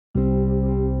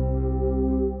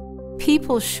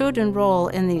People should enroll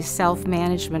in these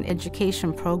self-management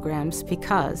education programs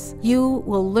because you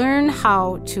will learn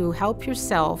how to help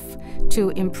yourself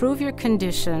to improve your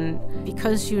condition,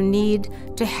 because you need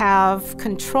to have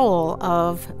control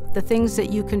of the things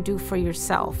that you can do for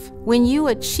yourself. When you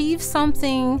achieve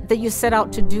something that you set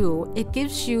out to do, it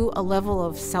gives you a level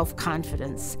of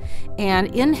self-confidence.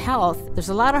 And in health, there's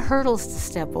a lot of hurdles to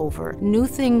step over, new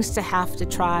things to have to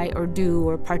try or do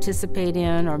or participate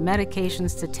in, or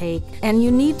medications to take. And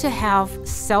you need to have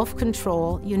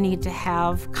self-control, you need to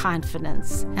have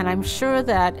confidence. And I'm sure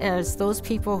that as those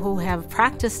people who have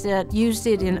practiced it, used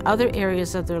it in other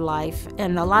areas of their life,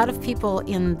 and a lot of people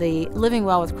in the Living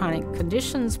Well with Chronic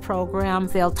Conditions program,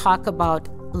 they'll talk about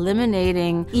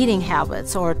eliminating eating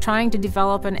habits or trying to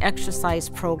develop an exercise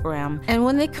program. And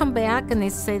when they come back and they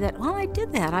say that, well, I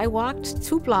did that. I walked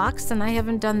 2 blocks and I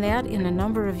haven't done that in a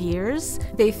number of years,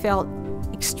 they felt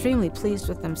extremely pleased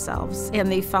with themselves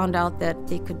and they found out that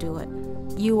they could do it.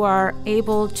 You are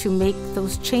able to make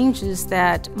those changes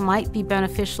that might be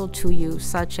beneficial to you,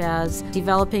 such as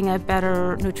developing a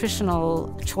better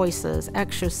nutritional choices,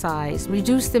 exercise,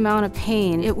 reduce the amount of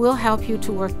pain. It will help you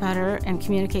to work better and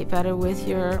communicate better with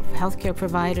your healthcare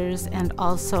providers and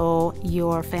also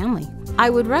your family. I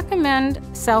would recommend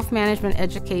self-management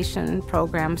education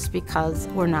programs because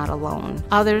we're not alone.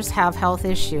 Others have health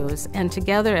issues, and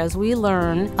together as we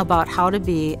learn about how to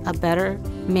be a better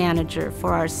manager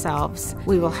for ourselves,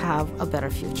 we will have a better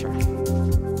future.